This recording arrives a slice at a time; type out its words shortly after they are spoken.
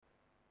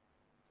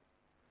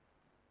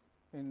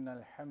إن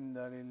الحمد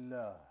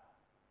لله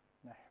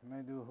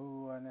نحمده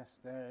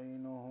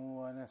ونستعينه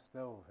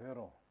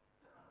ونستغفره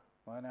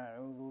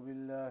ونعوذ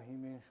بالله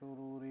من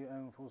شرور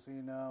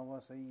أنفسنا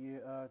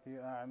وسيئات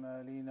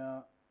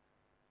أعمالنا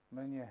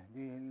من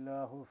يهده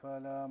الله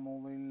فلا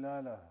مضل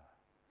له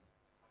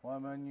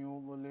ومن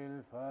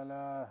يضلل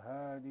فلا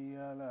هادي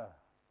له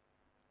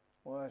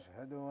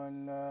وأشهد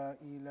أن لا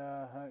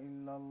إله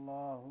إلا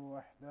الله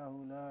وحده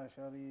لا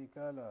شريك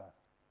له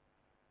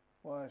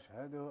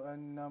وأشهد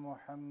أن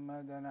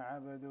محمدا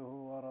عبده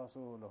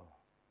ورسوله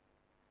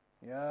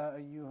يا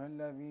أيها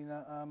الذين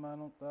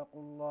آمنوا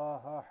اتقوا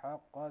الله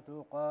حق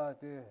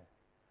تقاته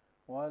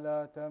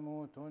ولا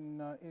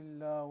تموتن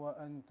إلا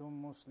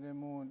وأنتم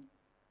مسلمون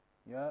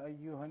يا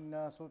أيها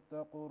الناس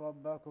اتقوا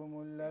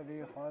ربكم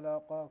الذي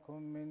خلقكم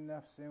من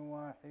نفس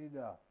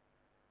واحدة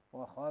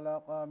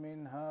وخلق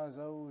منها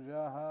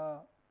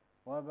زوجها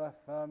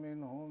وبث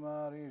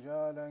منهما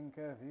رجالا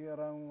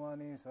كثيرا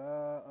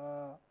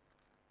ونساء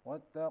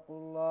واتقوا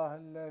الله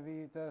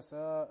الذي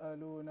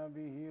تساءلون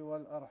به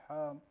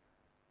والأرحام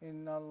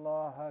إن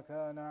الله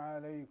كان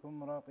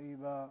عليكم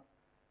رقيبا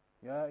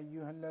يا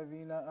أيها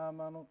الذين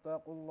آمنوا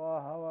اتقوا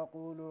الله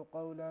وقولوا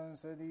قولا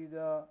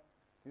سديدا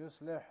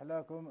يصلح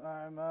لكم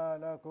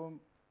أعمالكم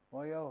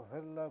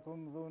ويغفر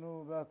لكم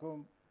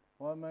ذنوبكم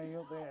ومن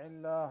يطع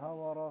الله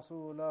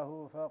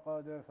ورسوله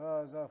فقد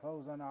فاز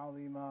فوزا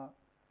عظيما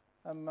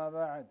أما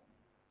بعد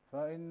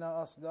فإن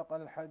أصدق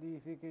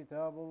الحديث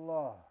كتاب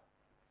الله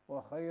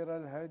وخير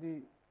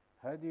الهدي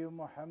هدي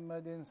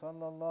محمد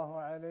صلى الله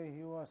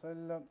عليه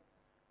وسلم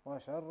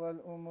وشر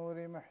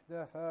الأمور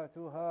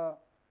محدثاتها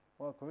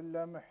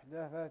وكل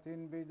محدثة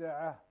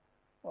بدعة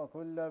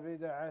وكل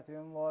بدعة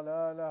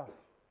ضلالة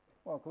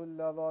وكل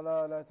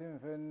ضلالة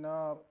في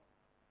النار.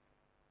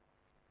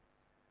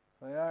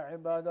 فيا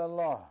عباد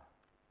الله،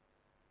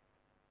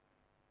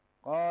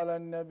 قال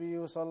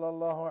النبي صلى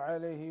الله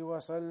عليه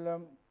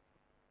وسلم: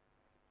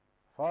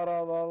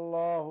 فرض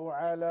الله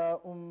على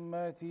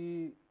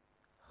أمتي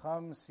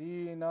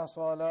 50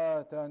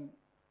 صلاة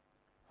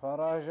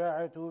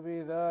فرجعت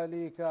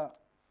بذلك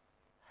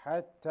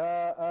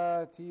حتى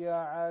آتي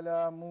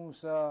على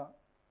موسى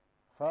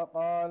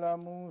فقال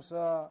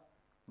موسى: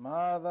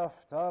 ماذا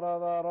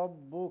افترض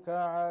ربك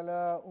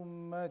على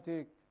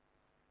أمتك؟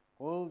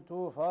 قلت: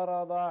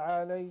 فرض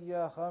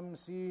علي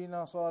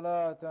 50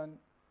 صلاة.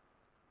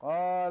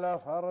 قال: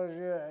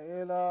 فارجع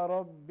إلى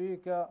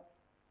ربك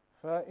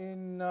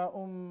فإن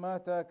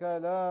أمتك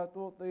لا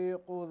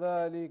تطيق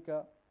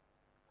ذلك.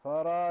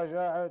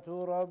 فراجعت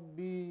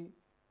ربي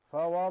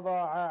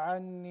فوضع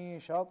عني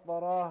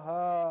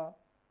شطرها،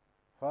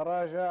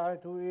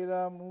 فرجعت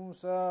إلى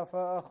موسى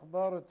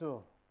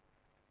فأخبرته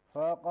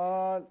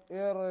فقال: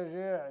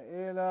 ارجع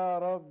إلى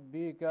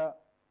ربك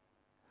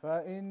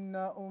فإن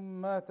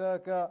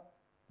أمتك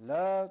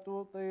لا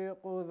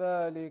تطيق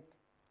ذلك.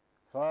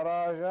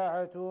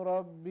 فراجعت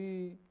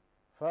ربي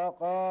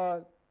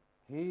فقال: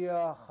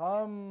 هي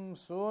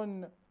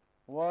 5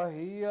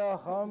 وهي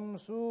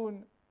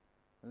 50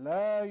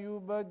 لا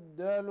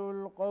يبدل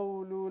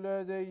القول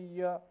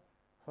لدي.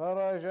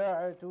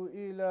 فرجعت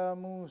إلى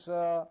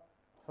موسى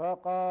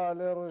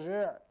فقال: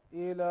 ارجع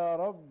إلى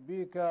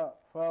ربك.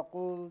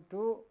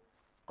 فقلت: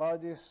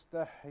 قد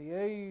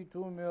استحييت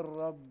من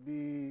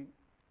ربي.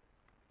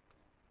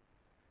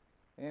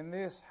 In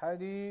this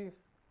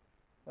hadith,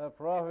 the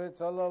Prophet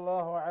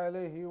sallallahu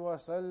alaihi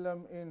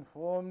wasallam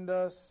informed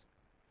us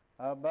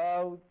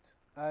about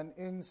an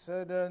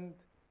incident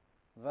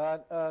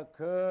that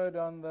occurred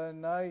on the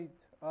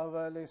night of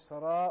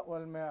Al-Isra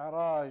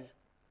wal-Mi'raj,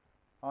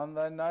 on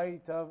the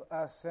night of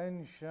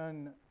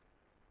Ascension,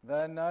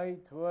 the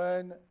night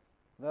when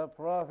the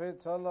Prophet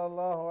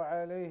sallallahu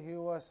alaihi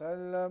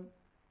wasallam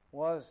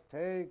was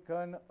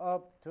taken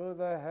up to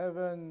the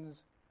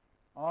heavens.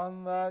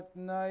 On that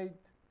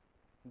night,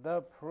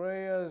 the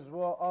prayers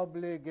were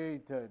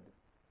obligated.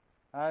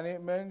 And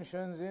it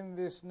mentions in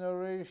this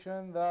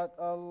narration that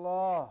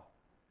Allah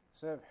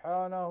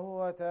subhanahu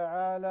wa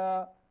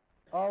ta'ala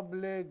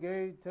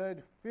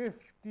obligated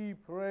 50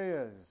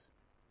 prayers.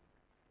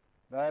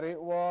 That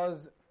it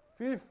was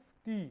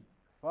 50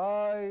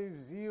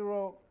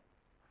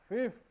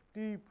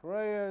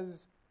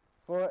 prayers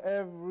for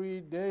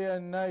every day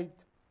and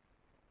night.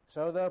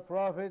 So the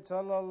Prophet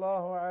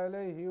sallallahu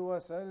alaihi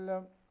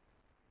wasallam,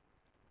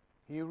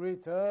 he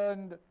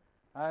returned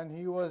and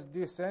he was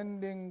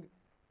descending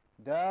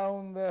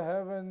down the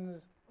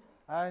heavens,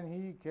 and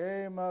he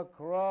came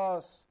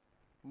across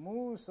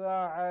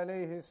Musa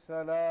alayhi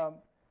salam.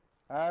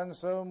 And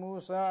so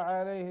Musa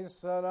alayhi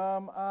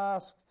salam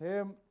asked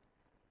him,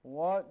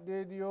 what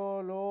did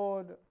your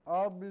Lord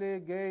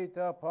obligate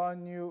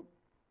upon you?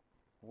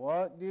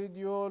 What did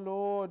your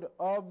Lord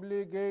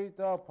obligate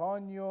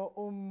upon your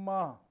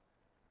ummah?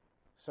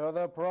 So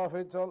the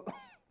Prophet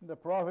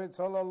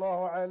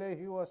sallallahu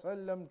alayhi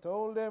wasallam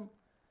told him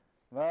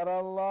that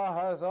Allah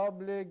has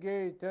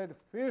obligated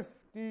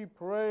 50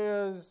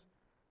 prayers.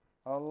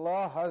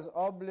 Allah has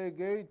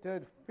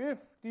obligated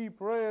 50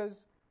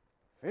 prayers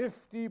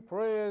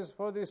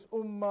for this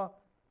ummah,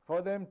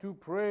 for them to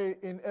pray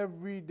in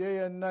every day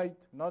and night,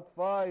 not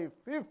 5,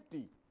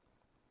 50.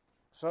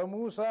 So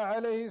Musa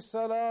alayhi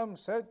salam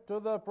said to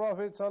the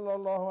Prophet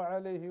sallallahu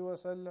alayhi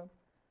wasallam,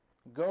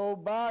 go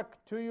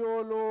back to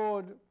your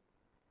Lord,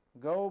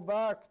 go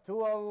back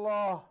to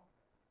Allah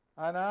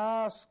and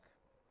ask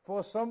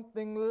for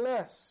something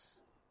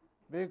less,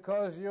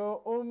 because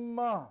your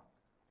ummah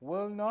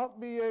will not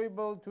be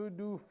able to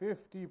do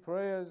 50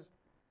 prayers.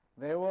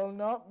 They will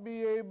not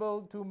be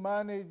able to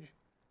manage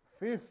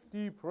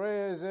 50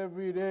 prayers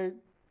every day.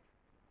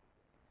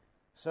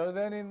 So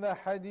then in the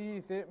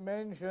hadith it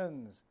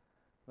mentions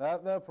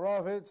that the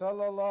Prophet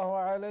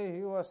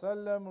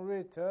ﷺ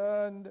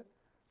returned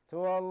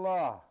to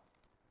Allah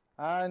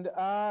and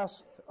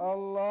asked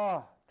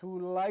Allah to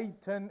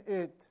lighten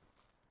it.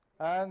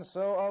 And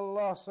so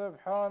Allah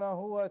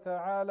subhanahu wa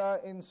ta'ala,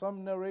 in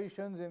some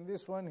narrations, in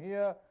this one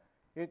here,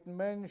 it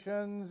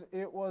mentions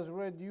it was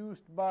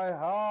reduced by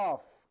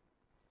half.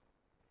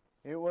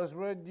 It was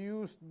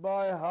reduced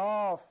by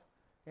half.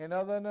 In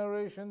other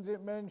narrations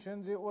it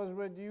mentions it was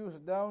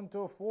reduced down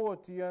to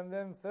 40 and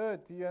then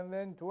 30 and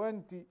then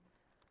 20.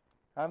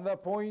 And the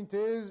point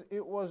is,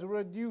 it was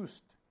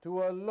reduced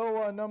to a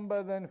lower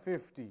number than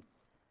 50.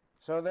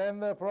 So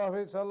then the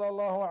Prophet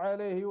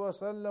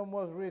ﷺ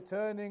was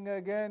returning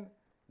again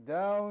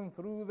down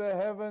through the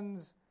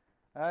heavens,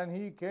 and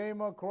he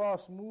came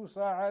across Musa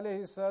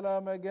alayhi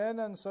salam again.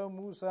 And so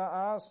Musa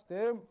asked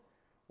him,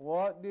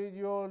 what did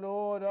your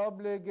Lord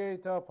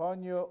obligate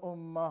upon your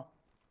ummah?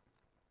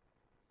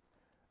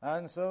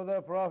 And so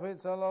the Prophet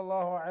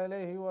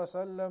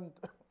ﷺ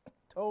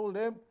told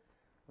him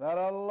that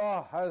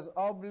Allah has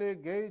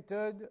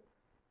obligated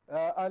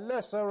a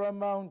lesser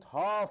amount,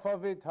 half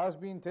of it has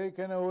been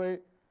taken away.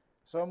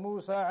 So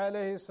Musa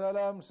alayhi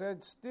salam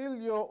said, still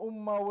your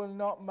ummah will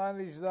not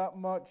manage that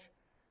much.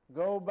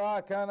 Go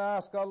back and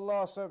ask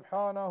Allah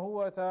subhanahu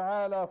wa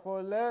ta'ala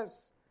for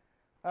less.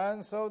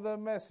 And so the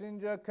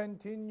messenger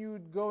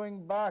continued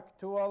going back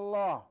to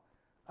Allah,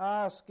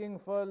 asking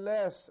for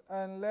less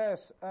and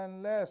less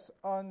and less,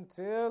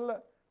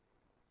 until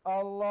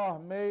Allah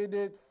made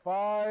it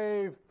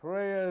 5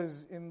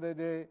 prayers in the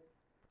day.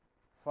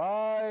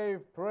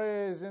 5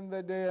 prayers in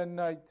the day and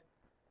night.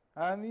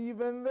 And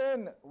even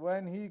then,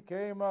 when he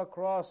came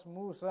across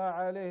Musa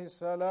alayhi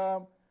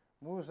salam,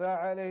 Musa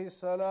alayhi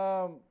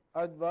salam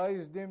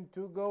advised him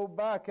to go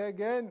back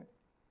again.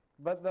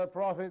 But the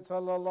Prophet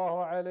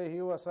sallallahu alayhi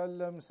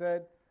wasallam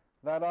said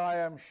that I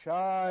am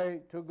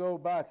shy to go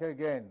back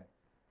again.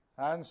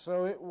 And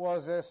so it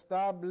was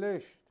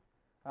established,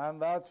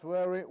 and that's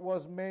where it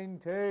was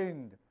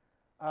maintained,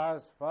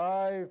 as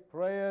 5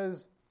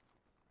 prayers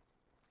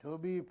to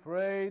be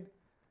prayed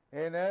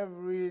in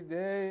every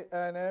day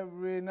and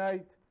every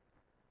night.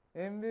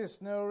 In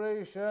this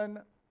narration,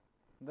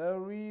 the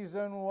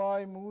reason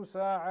why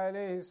Musa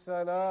alayhi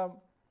salam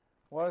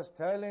was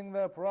telling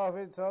the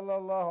Prophet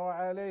sallallahu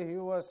alayhi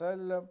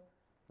wasallam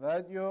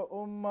that your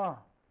ummah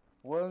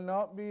will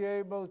not be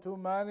able to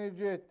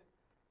manage it,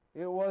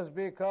 it was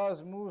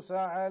because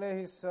Musa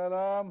alayhi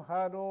salam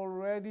had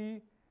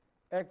already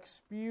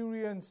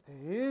experienced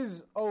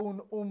his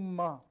own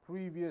ummah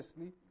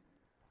previously,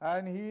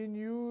 and he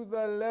knew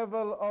the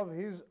level of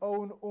his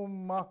own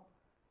ummah,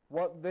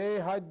 what they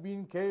had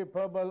been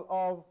capable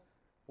of,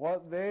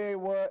 what they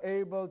were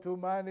able to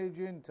manage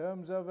in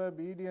terms of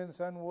obedience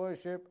and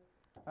worship.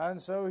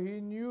 And so he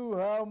knew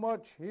how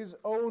much his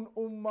own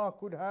ummah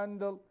could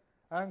handle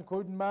and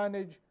could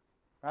manage.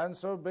 And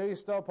so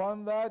based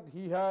upon that,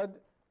 he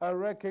had a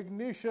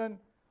recognition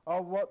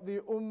of what the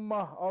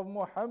ummah of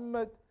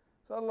Muhammad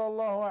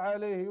sallallahu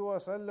alayhi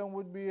wasallam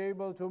would be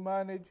able to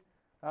manage.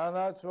 And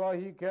that's why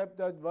he kept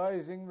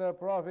advising the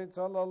Prophet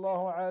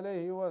sallallahu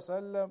alayhi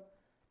wasallam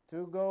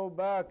to go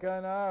back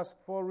and ask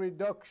for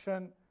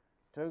reduction,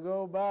 to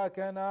go back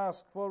and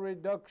ask for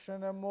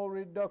reduction and more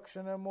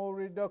reduction and more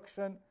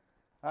reduction.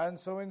 And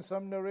so in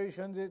some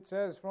narrations it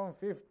says from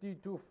 50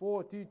 to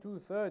 40 to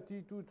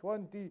 30 to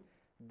 20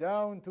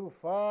 down to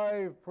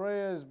 5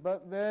 prayers.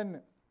 But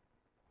then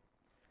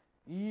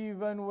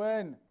even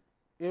when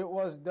it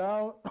was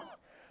down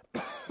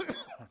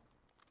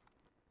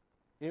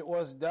it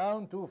was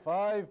down to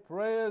 5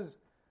 prayers,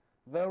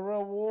 the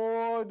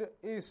reward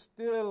is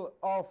still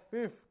of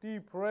 50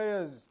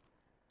 prayers.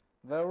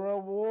 The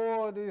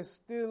reward is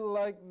still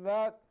like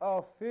that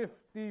of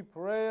 50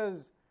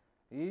 prayers,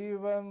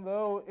 even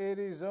though it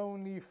is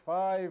only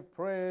 5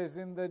 prayers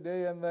in the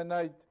day and the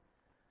night.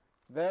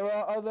 There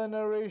are other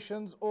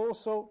narrations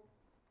also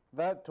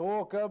that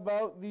talk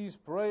about these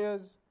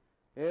prayers.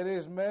 It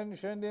is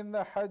mentioned in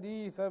the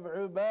hadith of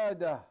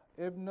Ubadah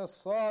ibn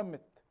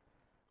al-Samit.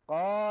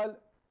 قال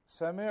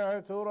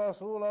سمعت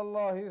رسول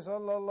الله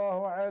صلى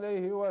الله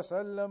عليه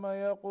وسلم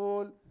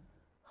يقول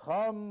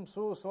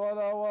 5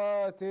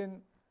 صلوات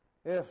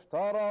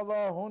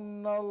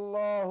افترضهن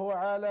الله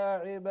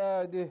على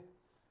عباده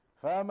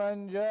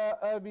فمن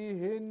جاء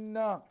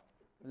بهن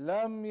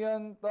لم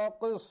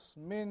ينتقص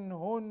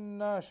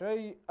منهن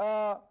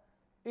شيئا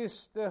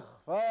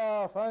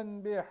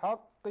استخفافا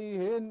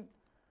بحقهن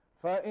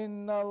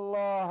فإن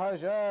الله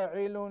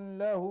جاعل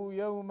له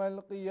يوم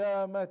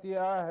القيامة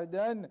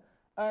عهدا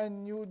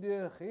أن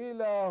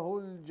يدخله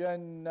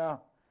الجنة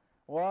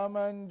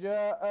ومن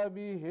جاء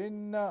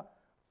بهن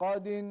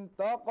قد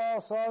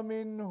انتقص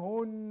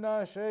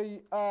منهن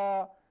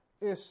شيئا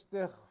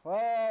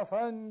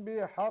استخفافا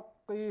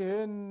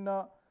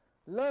بحقهن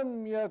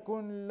لم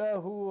يكن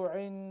له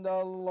عند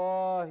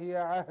الله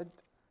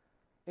عهد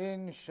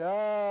إن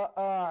شاء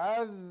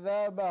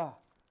عذبه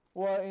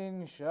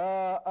وإن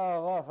شاء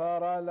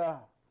غفر له.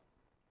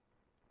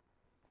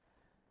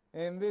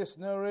 In this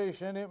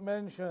narration it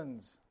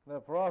mentions the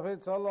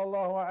Prophet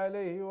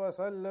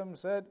ﷺ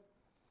said,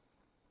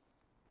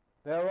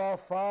 there are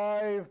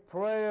 5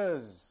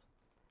 prayers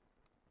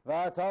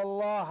that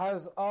Allah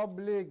has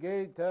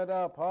obligated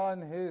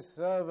upon His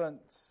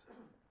servants.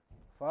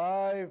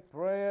 5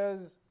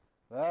 prayers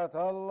that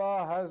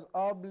Allah has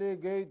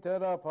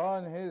obligated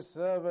upon His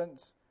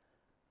servants.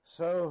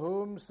 So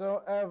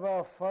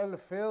whomsoever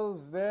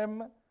fulfills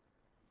them,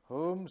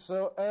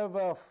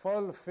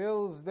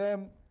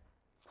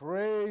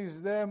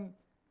 prays them,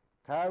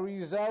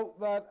 carries out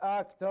that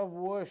act of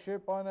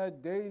worship on a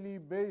daily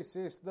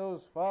basis,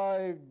 those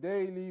 5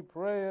 daily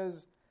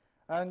prayers,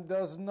 and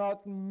does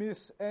not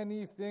miss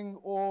anything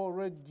or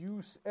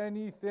reduce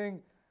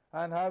anything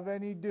and have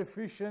any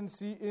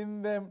deficiency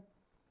in them,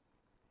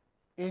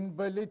 in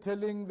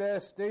belittling their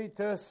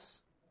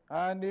status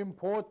and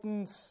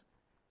importance.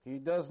 He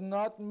does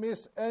not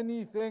miss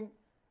anything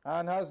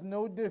and has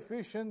no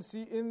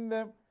deficiency in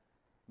them.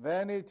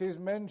 Then it is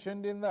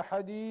mentioned in the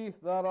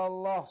hadith that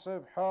Allah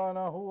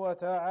subhanahu wa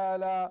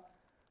ta'ala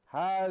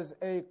has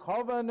a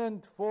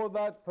covenant for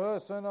that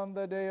person on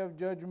the Day of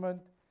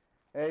Judgment,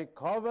 a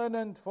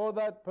covenant for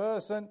that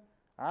person,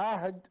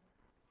 ahd,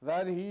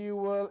 that He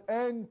will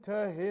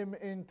enter him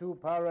into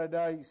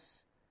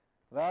paradise.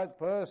 That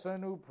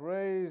person who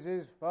prays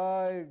his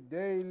 5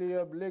 daily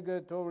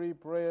obligatory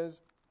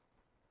prayers.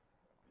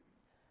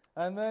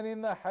 And then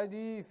in the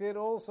hadith it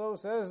also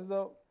says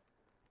though,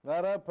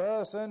 that a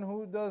person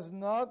who does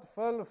not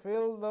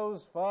fulfill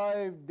those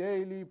 5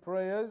 daily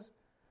prayers,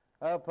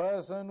 a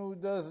person who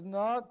does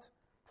not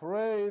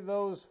pray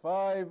those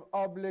 5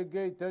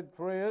 obligated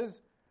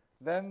prayers,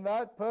 then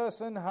that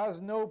person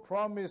has no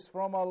promise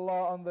from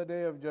Allah on the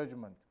Day of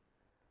Judgment.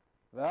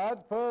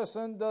 That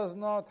person does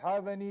not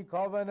have any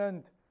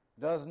covenant,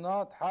 does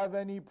not have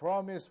any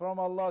promise from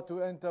Allah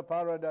to enter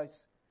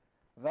paradise.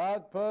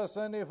 That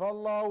person, if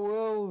Allah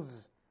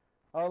wills,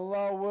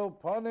 Allah will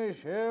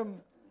punish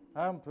him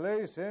and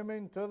place him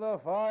into the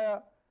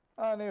fire.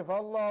 And if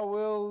Allah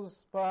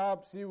wills,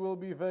 perhaps he will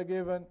be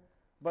forgiven.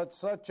 But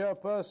such a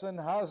person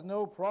has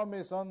no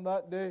promise on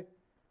that day.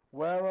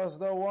 Whereas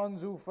the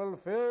ones who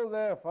fulfill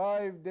their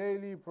 5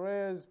 daily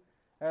prayers,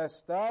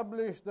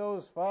 establish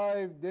those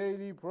 5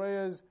 daily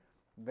prayers,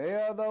 they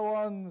are the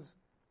ones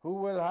who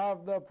will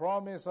have the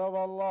promise of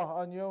Allah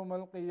on Yawm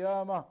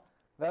al-Qiyamah,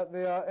 that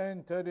they are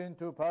entered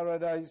into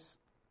paradise.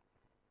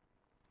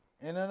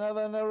 In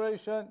another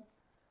narration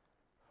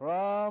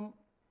from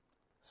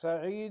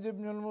Sa'id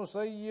ibn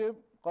al-Musayyib,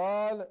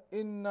 قال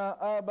إن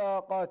أبا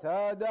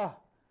قتادة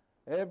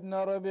ابن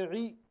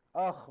ربيعي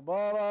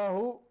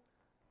أخبره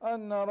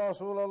أن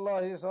رسول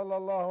الله صلى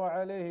الله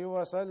عليه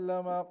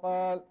وسلم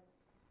قال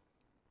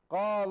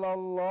قال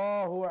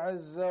الله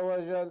عز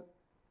وجل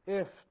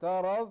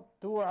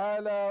افترضت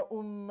على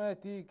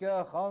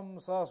أمتك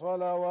 5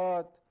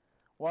 صلوات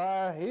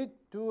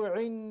وعهدت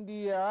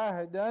عندي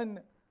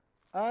عهدا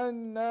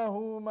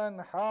أنه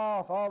من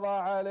حافظ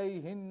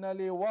عليهن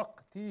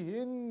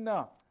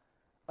لوقتهن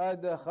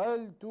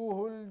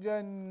أدخلته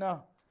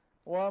الجنة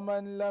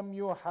ومن لم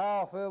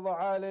يحافظ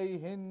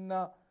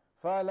عليهن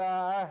فلا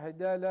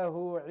عهد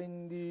له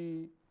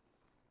عندي.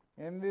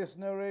 In this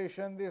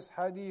narration, this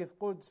hadith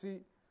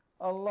Qudsi,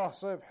 Allah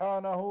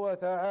subhanahu wa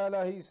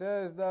ta'ala, He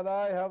says that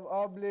I have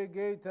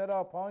obligated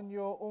upon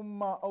your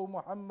ummah, O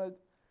Muhammad,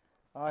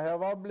 I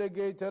have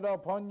obligated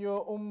upon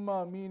your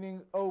ummah,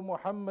 meaning O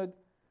Muhammad,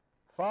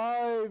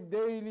 5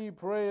 daily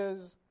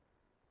prayers,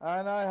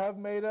 and I have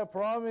made a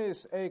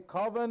promise, a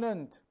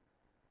covenant,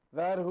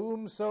 that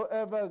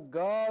whomsoever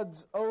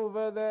guards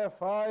over their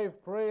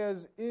 5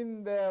 prayers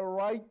in their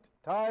right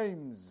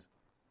times,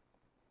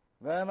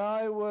 then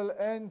I will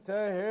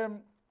enter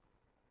him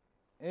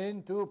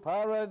into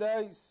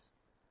paradise.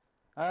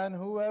 And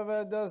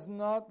whoever does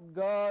not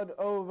guard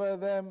over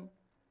them,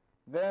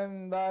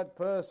 then that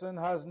person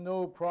has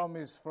no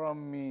promise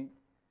from me.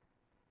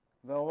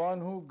 The one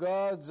who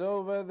guards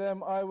over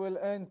them, I will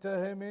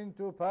enter him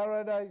into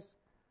paradise.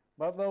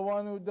 But the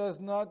one who does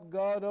not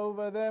guard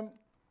over them,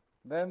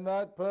 then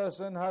that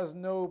person has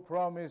no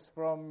promise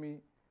from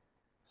me.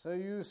 So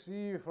you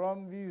see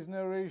from these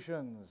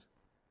narrations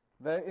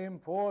the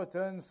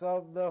importance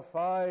of the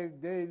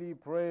 5 daily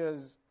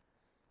prayers,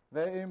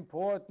 the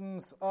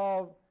importance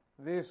of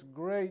this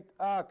great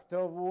act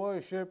of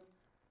worship,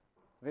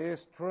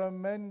 this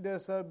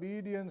tremendous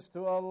obedience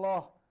to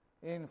Allah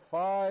in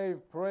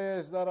 5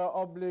 prayers that are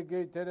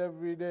obligated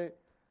every day.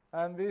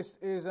 And this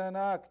is an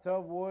act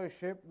of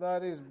worship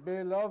that is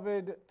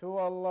beloved to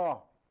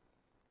Allah.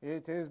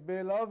 it is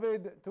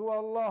beloved to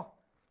Allah,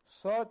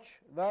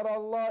 such that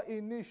Allah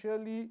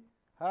initially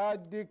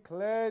had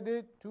declared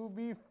it to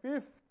be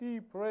 50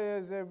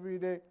 prayers every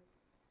day.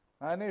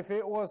 And if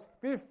it was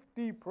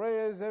 50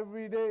 prayers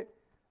every day,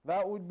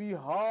 that would be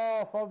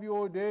half of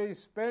your day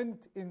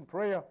spent in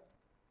prayer.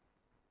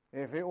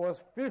 If it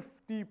was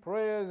 50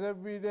 prayers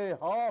every day,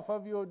 half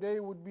of your day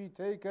would be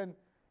taken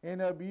in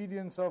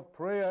obedience of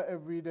prayer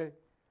every day.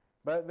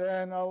 But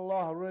then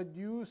Allah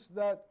reduced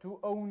that to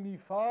only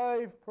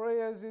 5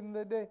 prayers in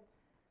the day.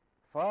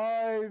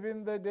 5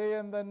 in the day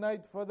and the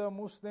night for the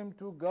Muslim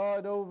to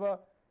guard over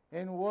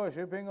in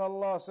worshipping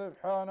Allah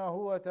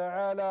subhanahu wa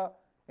ta'ala,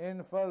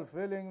 in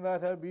fulfilling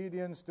that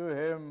obedience to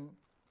Him.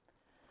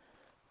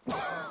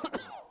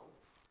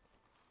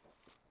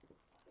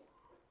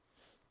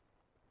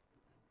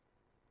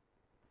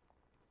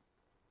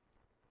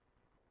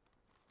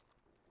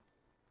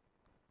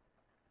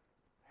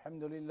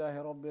 الحمد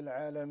لله رب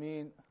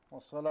العالمين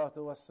والصلاة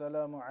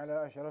والسلام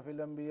على أشرف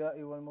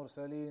الأنبياء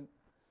والمرسلين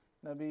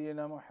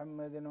نبينا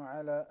محمد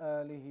وعلى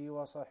آله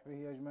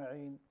وصحبه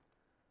أجمعين.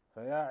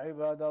 فيا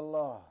عباد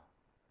الله,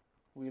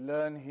 we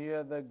learn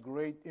here the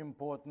great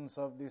importance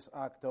of this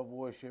act of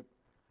worship,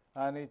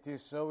 and it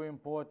is so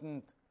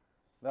important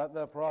that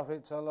the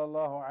Prophet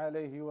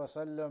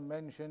ﷺ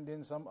mentioned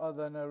in some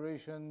other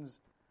narrations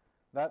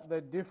that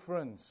the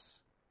difference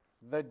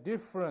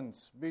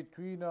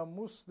between a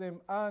Muslim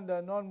and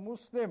a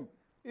non-Muslim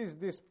is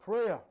this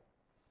prayer.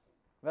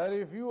 That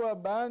if you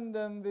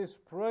abandon this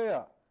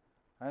prayer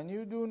and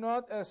you do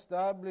not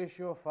establish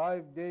your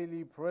 5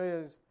 daily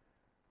prayers,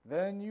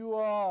 then you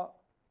are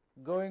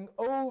going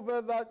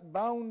over that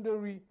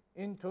boundary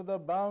into the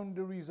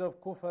boundaries of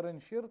kufr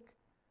and shirk.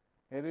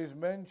 It is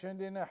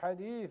mentioned in a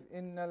hadith,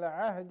 إِنَّ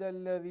الْعَهْدَ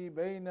الَّذِي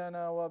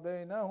بَيْنَنَا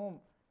وَبَيْنَهُمْ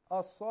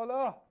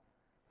الصَّلَاةِ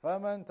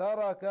فَمَنْ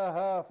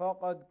تَرَكَهَا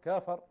فَقَدْ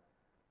كَفَرْ.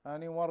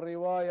 And in one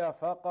riwayah,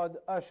 فَقَدْ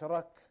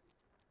أَشْرَكْ.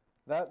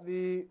 That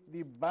the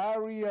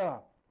barrier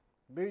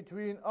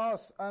between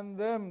us and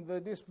them, the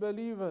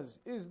disbelievers,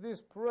 is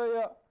this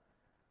prayer.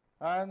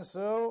 And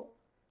so,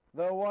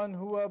 the one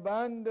who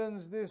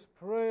abandons this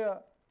prayer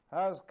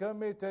has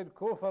committed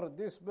kufr,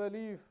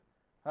 disbelief,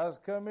 has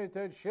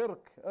committed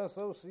shirk,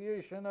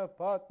 association of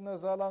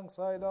partners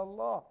alongside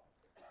Allah.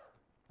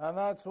 And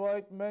that's why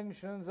it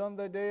mentions on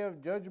the Day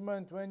of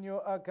Judgment, when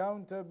your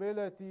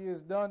accountability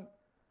is done,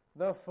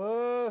 the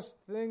first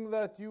thing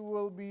that you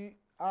will be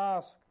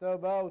asked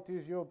about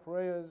is your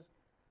prayers.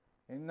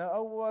 إِنَّ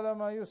أَوَّلَ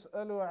مَا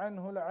يُسْأَلُ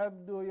عَنْهُ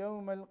الْعَبْدُ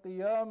يَوْمَ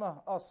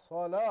الْقِيَامَةِ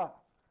الصَّلَاةِ.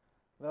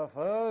 The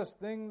first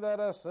thing that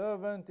a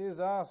servant is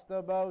asked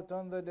about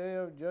on the Day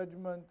of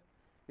Judgment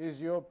is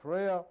your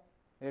prayer.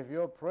 If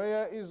your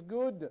prayer is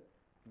good,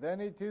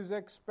 then it is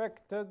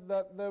expected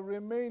that the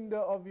remainder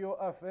of your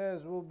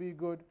affairs will be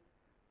good.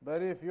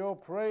 But if your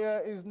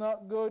prayer is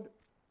not good,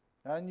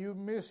 and you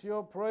miss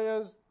your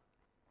prayers,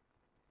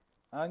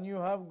 and you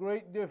have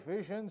great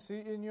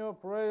deficiency in your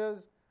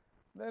prayers,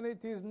 then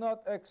it is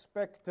not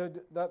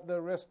expected that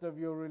the rest of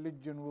your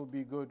religion will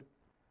be good.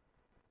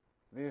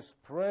 This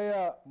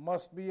prayer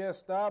must be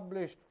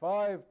established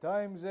 5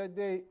 times a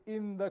day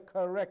in the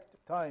correct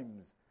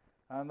times.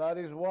 And that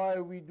is why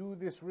we do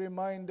this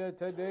reminder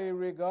today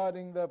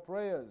regarding the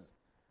prayers.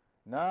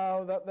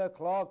 Now that the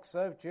clocks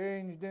have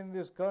changed in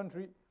this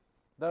country,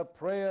 the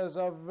prayers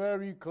are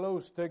very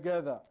close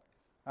together.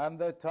 And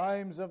the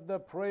times of the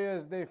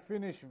prayers, they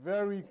finish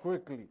very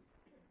quickly.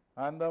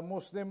 And the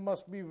Muslim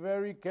must be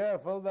very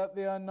careful that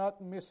they are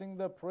not missing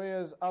the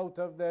prayers out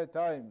of their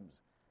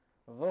times.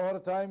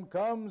 Dhuhr time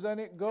comes and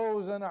it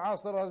goes, and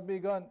Asr has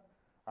begun.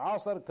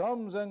 Asr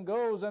comes and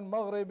goes, and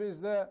Maghrib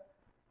is there.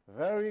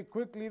 Very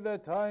quickly the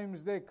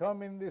times they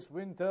come in this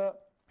winter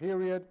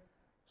period.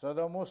 So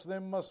the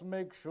Muslim must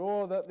make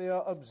sure that they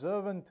are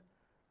observant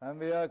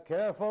and they are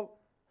careful.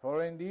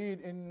 For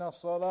indeed, إِنَّ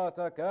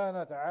الصَّلَاةَ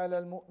كَانَتْ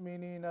عَلَى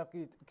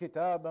الْمُؤْمِنِينَ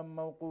كِتَابًا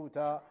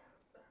مَوْقُوتًا.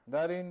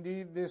 That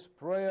indeed this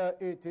prayer,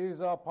 it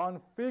is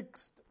upon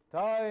fixed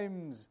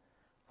times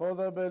for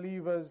the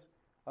believers,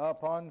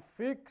 upon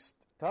fixed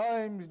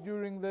times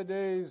during the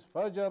days.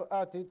 Fajr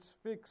at its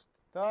fixed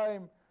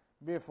time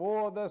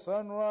before the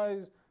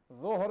sunrise,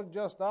 Dhuhr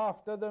just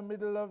after the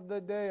middle of the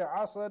day,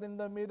 Asr in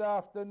the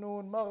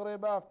mid-afternoon,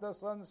 Maghrib after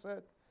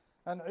sunset,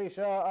 and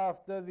Isha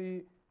after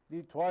the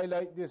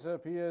twilight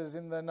disappears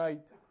in the night.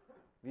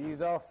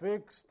 These are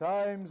fixed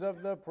times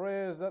of the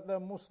prayers that the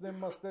Muslim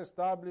must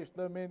establish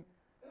them in.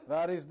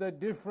 That is the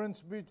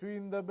difference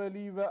between the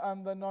believer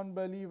and the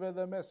non-believer,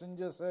 the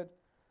Messenger said.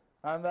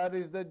 And that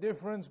is the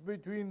difference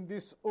between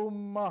this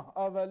ummah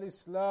of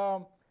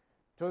al-Islam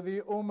to the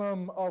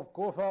of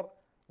kufr.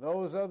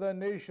 Those are the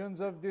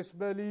nations of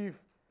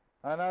disbelief.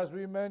 And as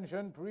we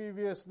mentioned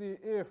previously,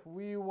 if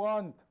we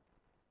want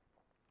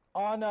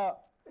honor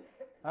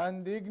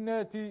and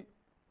dignity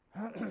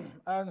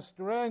and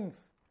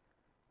strength,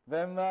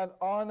 then that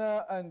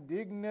honor and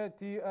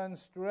dignity and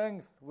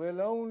strength will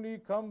only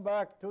come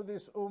back to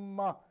this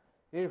ummah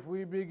if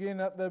we begin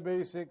at the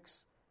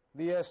basics,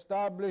 the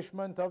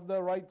establishment of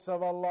the rights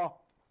of Allah,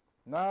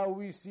 Now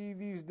we see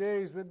these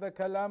days with the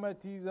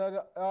calamities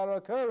that are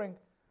occurring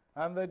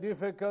and the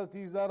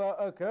difficulties that are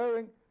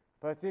occurring,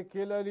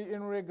 particularly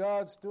in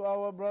regards to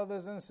our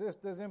brothers and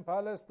sisters in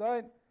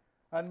Palestine.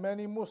 And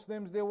many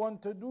Muslims, they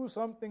want to do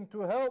something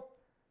to help.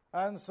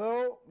 And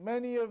so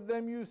many of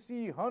them, you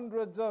see,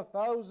 hundreds of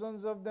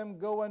thousands of them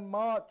go and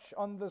march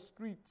on the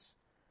streets.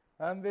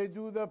 And they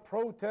do the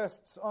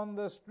protests on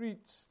the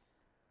streets.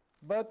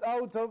 But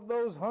out of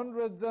those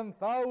hundreds and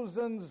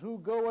thousands who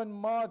go and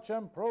march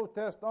and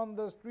protest on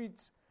the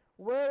streets,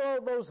 where are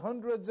those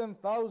hundreds and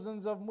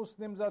thousands of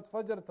Muslims at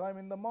Fajr time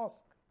in the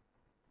mosque?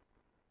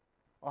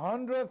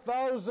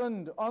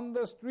 100,000 on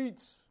the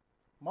streets,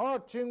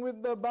 marching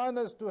with the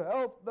banners to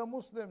help the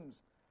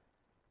Muslims.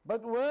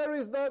 But where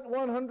is that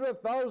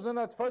 100,000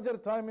 at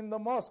Fajr time in the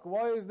mosque?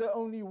 Why is there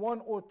only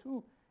one or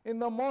two in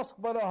the mosque,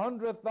 but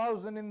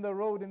 100,000 in the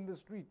road, in the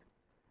street?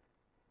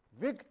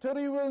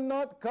 Victory will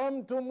not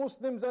come to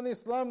Muslims and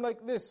Islam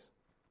like this.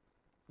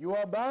 You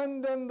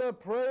abandon the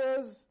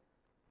prayers.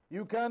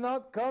 You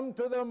cannot come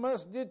to the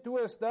masjid to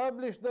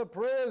establish the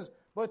prayers,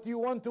 but you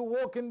want to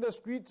walk in the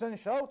streets and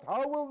shout.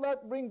 How will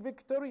that bring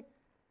victory?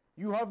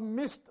 You have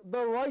missed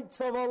the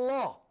rights of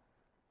Allah,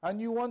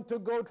 and you want to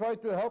go try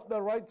to help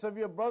the rights of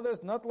your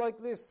brothers. Not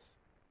like this.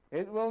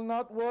 It will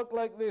not work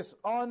like this.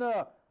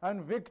 Honor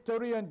and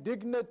victory and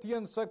dignity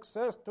and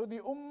success to the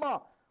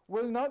ummah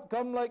will not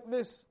come like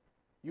this.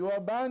 You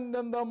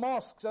abandon the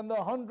mosques and the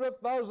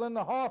 100,000,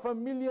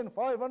 500,000,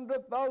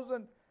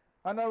 500,000,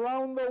 and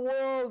around the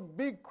world,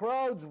 big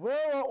crowds.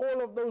 Where are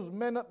all of those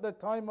men at the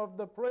time of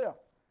the prayer?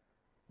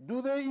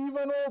 Do they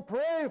even all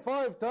pray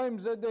 5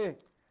 times a day?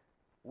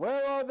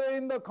 Where are they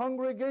in the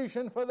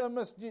congregation for the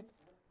masjid?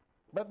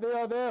 But they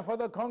are there for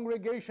the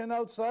congregation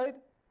outside.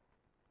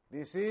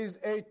 This is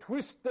a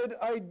twisted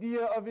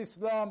idea of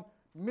Islam.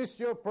 Miss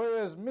your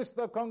prayers, miss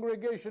the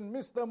congregation,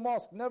 miss the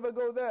mosque, never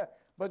go there,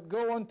 but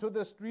go onto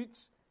the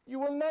streets. You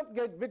will not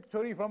get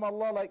victory from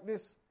Allah like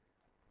this.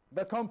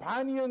 The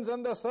companions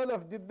and the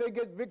Salaf, did they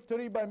get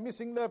victory by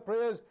missing their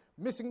prayers,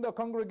 missing the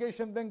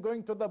congregation, then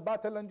going to the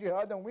battle and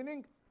jihad and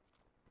winning?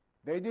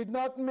 They did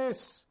not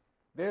miss.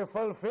 They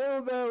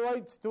fulfilled their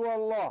rights to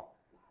Allah.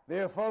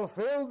 They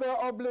fulfilled their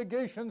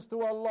obligations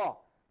to Allah.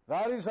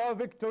 That is how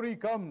victory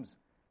comes.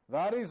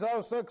 That is how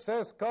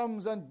success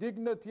comes, and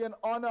dignity and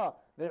honor,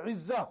 the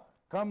izzah,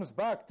 comes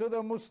back to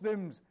the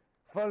Muslims.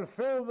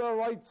 Fulfill the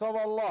rights of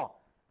Allah.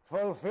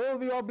 Fulfill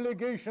the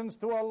obligations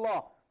to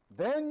Allah.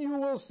 Then you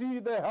will see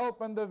the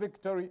help and the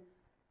victory.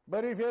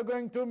 But if you're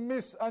going to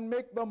miss and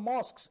make the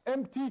mosques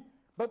empty,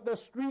 but the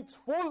streets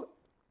full,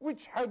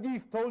 which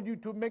hadith told you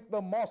to make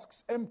the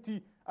mosques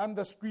empty and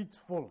the streets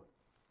full?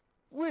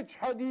 Which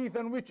hadith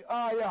and which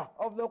ayah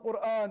of the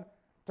Quran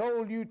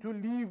told you to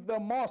leave the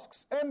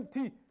mosques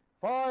empty?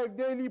 5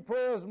 daily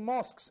prayers,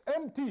 mosques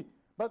empty,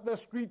 but the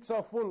streets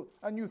are full,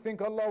 and you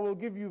think Allah will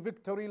give you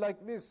victory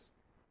like this?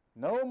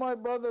 No, my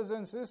brothers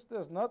and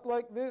sisters, not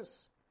like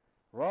this.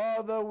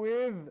 Rather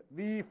with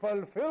the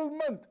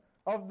fulfillment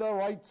of the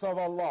rights of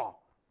Allah.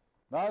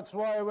 That's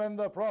why when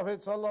the Prophet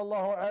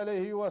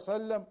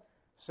ﷺ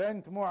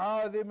sent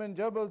Mu'adh ibn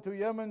Jabal to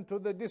Yemen, to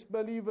the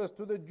disbelievers,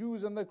 to the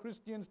Jews and the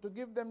Christians, to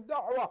give them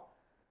da'wah,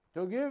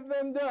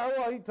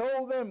 he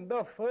told them,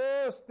 the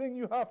first thing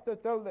you have to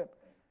tell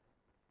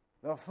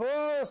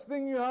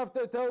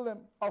them,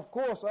 of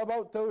course,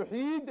 about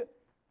Tawheed,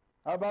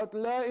 about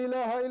La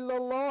ilaha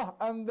illallah,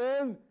 and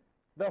then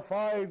the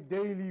 5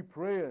 daily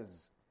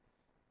prayers.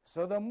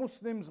 So the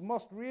Muslims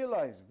must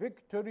realize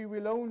victory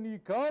will only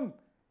come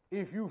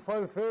if you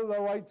fulfill the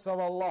rights of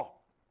Allah.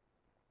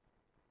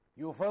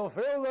 You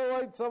fulfill the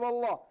rights of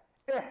Allah.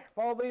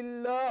 احفظ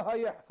الله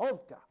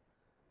يحفظك.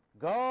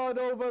 Guard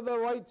over the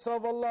rights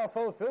of Allah,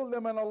 fulfill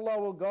them, and Allah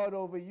will guard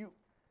over you.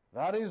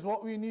 That is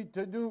what we need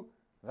to do.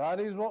 That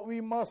is what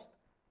we must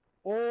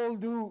all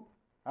do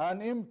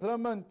and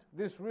implement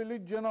this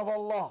religion of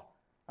Allah.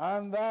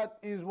 And that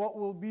is what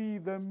will be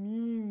the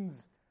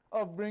means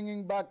of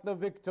bringing back the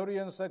victory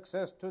and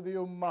success to the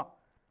ummah.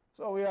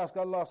 So we ask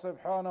Allah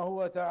subhanahu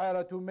wa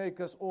ta'ala to make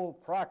us all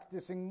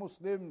practicing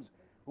Muslims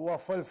who are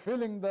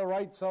fulfilling the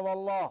rights of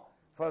Allah,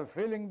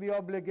 fulfilling the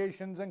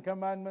obligations and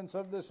commandments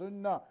of the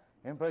Sunnah,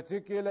 in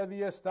particular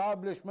the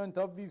establishment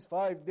of these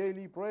 5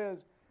 daily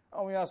prayers.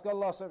 And we ask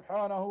Allah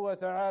subhanahu wa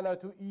ta'ala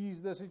to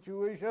ease the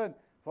situation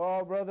for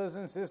our brothers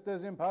and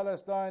sisters in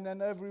Palestine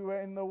and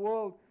everywhere in the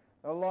world.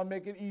 Allah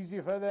make it easy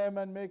for them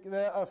and make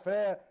their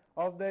affair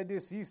of their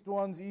deceased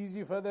ones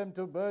easy for them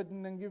to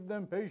burden and give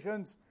them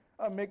patience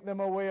and make them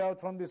a way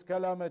out from this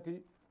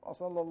calamity. Wa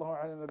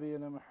sallallahu ala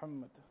nabiyyina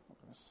Muhammad.